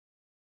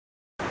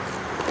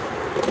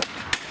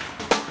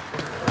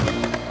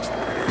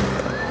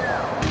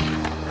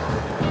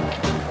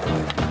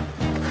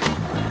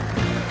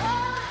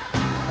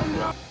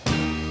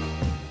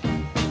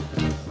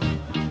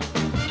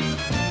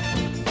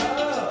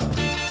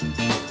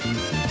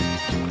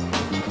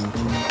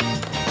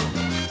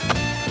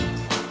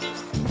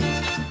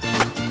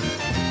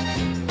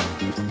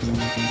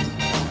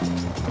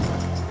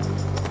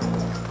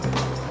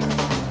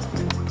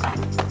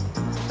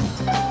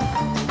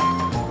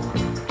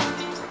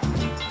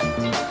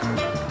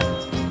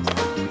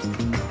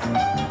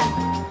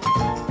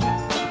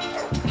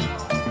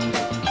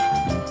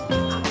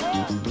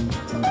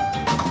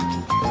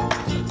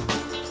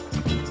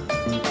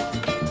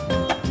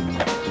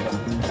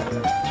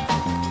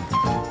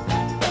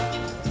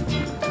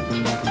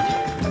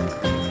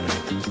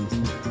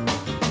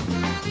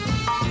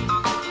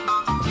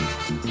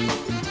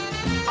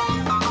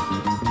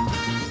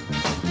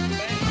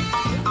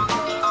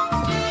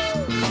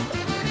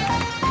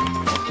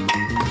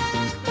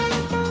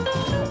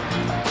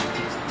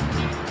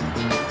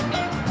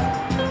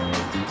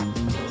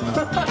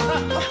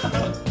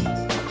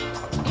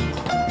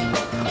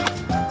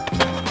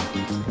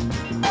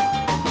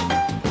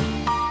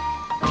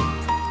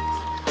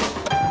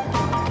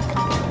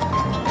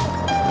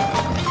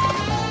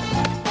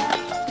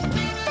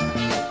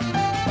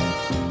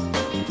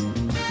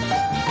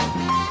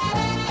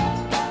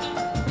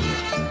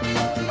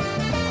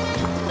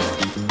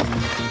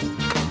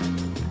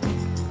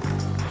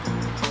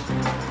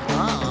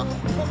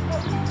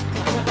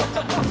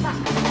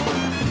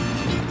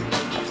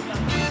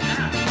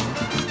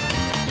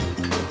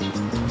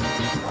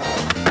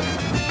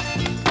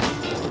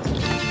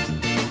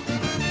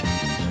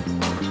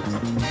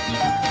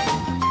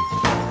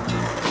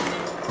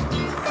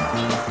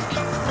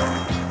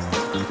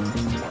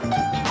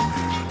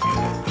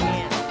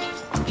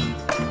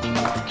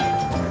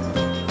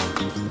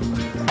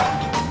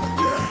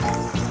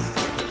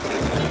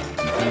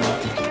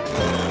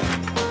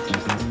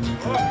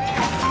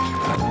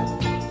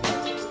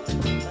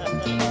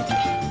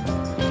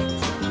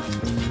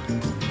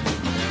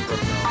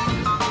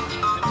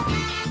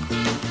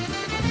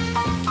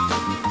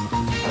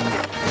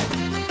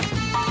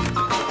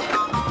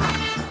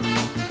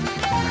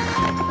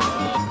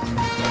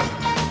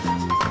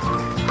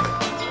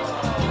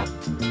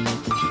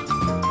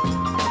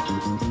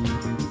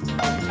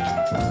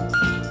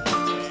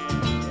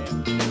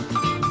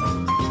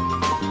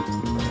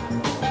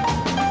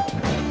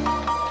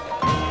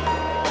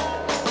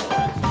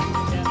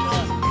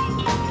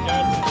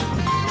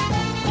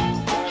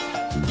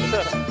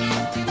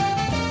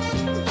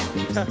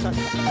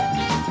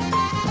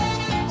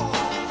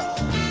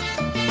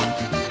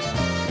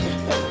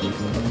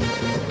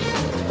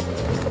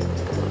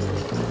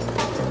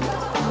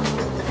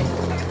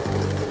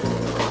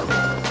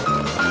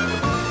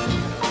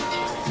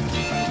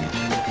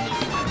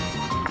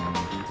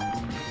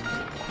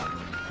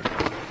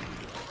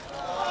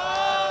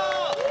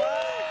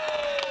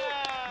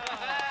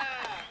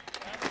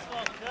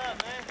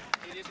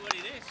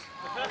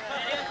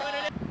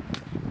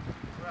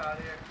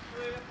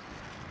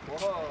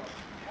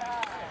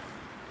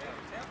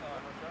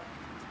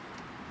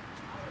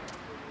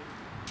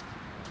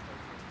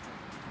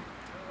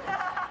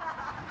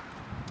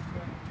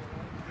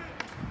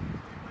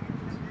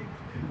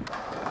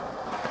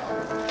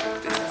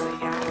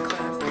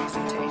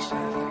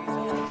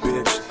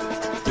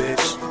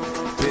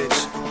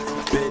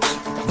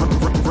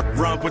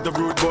With the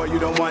rude boy, you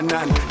don't want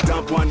none.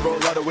 Dump one, roll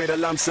all the way to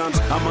lump sums.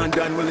 I'm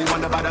undone, really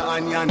wonder about the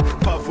onion.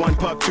 Puff one,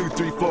 puff 2,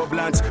 3, 4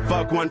 blunts.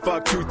 Fuck one,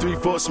 fuck 2, 3,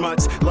 4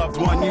 smuts. Loved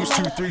one, use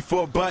 2, 3,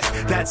 4 but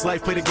that's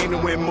life, play the game to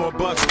win more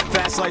bucks.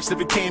 Fast life, slip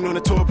it came on a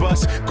tour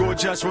bus.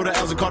 Gorgeous, roll the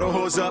L's and call the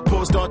hoes up.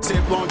 Poor star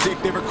tip, long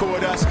dick, they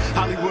record us.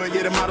 Hollywood,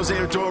 yeah, the models, they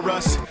adore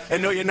us.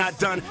 And no, you're not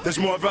done, there's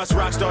more of us.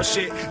 Rockstar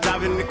shit,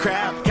 diving in the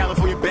crowd.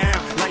 California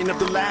bound, lighting up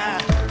the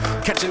lab.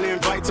 Catching the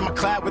invite to my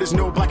cloud, but there's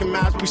no black and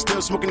miles, but we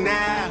still smoking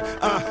now.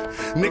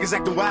 Niggas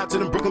acting wild till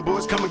them Brooklyn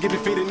boys come and give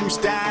your feet a new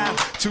style.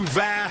 Too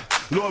vile,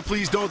 Lord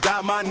please don't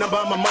dial my number,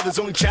 I'm my mother's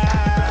only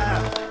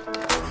child.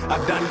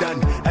 I've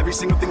done every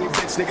single thing you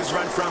bitch niggas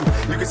run from.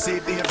 You can see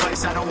the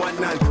advice, I don't want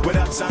none. What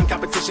up son,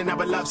 competition I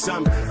would love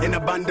some. In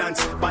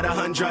abundance, by the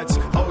hundreds.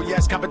 Oh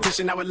yes,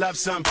 competition I would love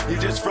some. You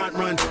just front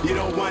run, you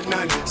don't want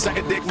none. Suck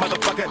a dick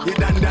motherfucker, you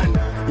done.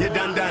 You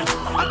done.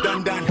 I've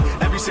done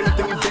every single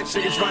thing you bitch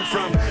niggas run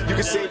from. You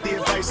can save the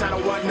advice, I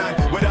don't want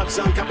none. What up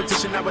son,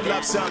 competition I would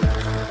love some.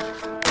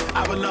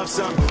 I would love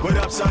some. What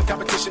up son,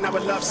 competition I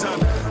would love some.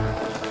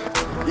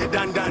 You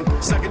done.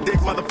 Suck a dick,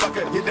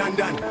 motherfucker. You done.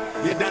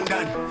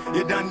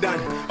 You done.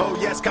 Oh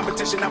yes,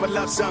 competition, I would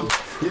love some.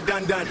 You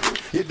done.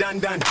 You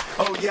done.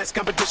 Oh yes,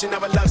 competition, I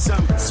would love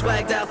some.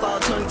 Swagged out,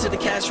 followed Tony to the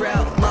cash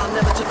route. Mom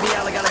never took me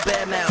out, I got a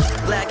bad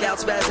mouth. Blackout,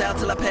 spaz out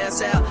till I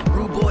pass out.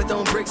 Rude boy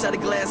throwing bricks out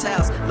of glass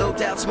house.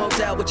 Loped out,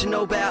 smoked out, what you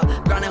know about.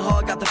 Grinding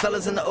hard, got the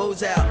fellas in the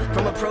O's out.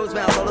 From a pro's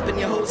mouth, all up in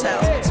your hoe's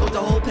house. Smoked a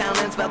whole pound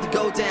and it's about to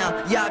go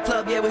down. Yacht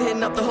club, yeah, we're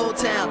hitting up the whole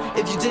town.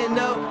 If you didn't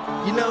know,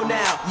 you know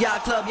now.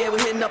 Yacht club, yeah, we're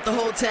hitting up the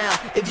whole town.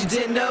 If you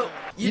didn't know,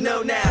 you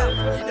know now.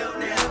 You know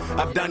now.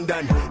 I've done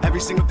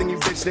every single thing you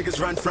bitch niggas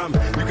run from.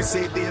 You can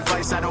save the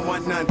advice, I don't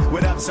want none.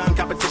 What up son,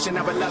 competition,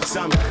 I would love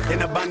some.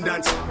 In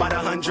abundance, by the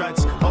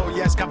hundreds. Oh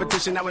yes,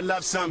 competition, I would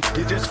love some.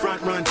 You just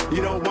front run,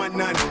 you don't want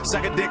none.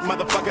 Suck a dick,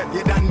 motherfucker,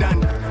 you done.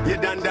 You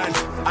done.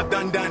 I've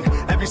done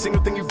every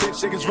single thing you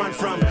bitch niggas run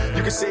from.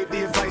 You can save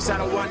the advice, I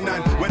don't want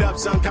none. What up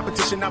son,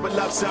 competition, I would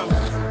love some.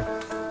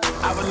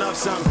 I would love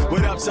some.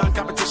 What up son,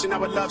 competition, I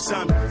would love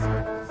some.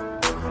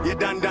 You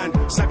done.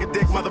 Suck a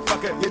dick,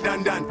 motherfucker. You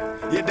done.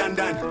 You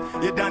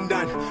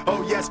done.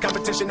 Oh yes,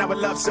 competition, I would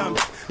love some.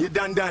 You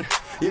done.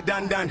 You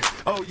done.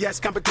 Oh yes,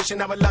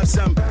 competition, I would love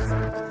some.